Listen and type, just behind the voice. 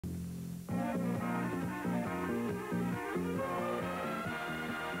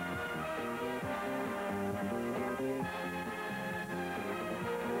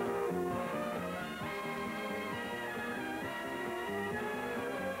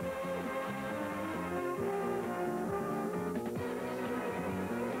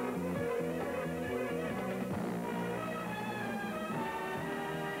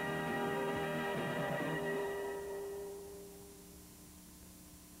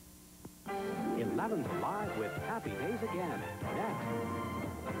11's Alive with Happy Days Again. Next.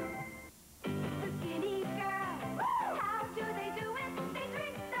 The skinny girl. How do they do it? They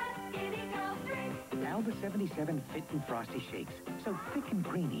drink the skinny girl drink. Alba 77 Fit and Frosty Shakes. So thick and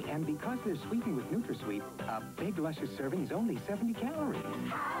creamy, and because they're sweetened with NutraSweet, a big luscious serving's only 70 calories.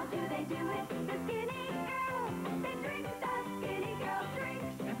 How do they do it? The skinny girl. They drink the skinny girl drink.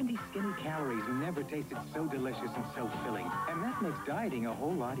 70 skinny calories never tasted so delicious and so filling, and that makes dieting a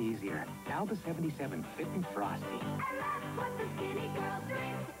whole lot easier. Alba 77 Fit and Frosty. And that's what the skinny girl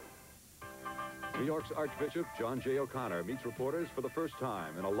drinks. New York's Archbishop John J. O'Connor meets reporters for the first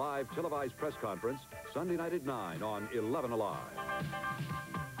time in a live televised press conference Sunday night at 9 on 11 Alive.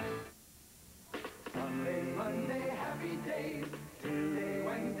 Sunday, Monday, happy days. Tuesday,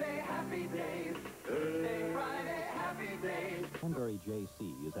 Wednesday, happy days. Thursday, Friday, happy days. Danbury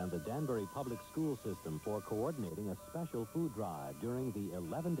JCs and the Danbury Public School System for coordinating a special food drive during the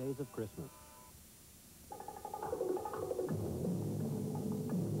 11 days of Christmas.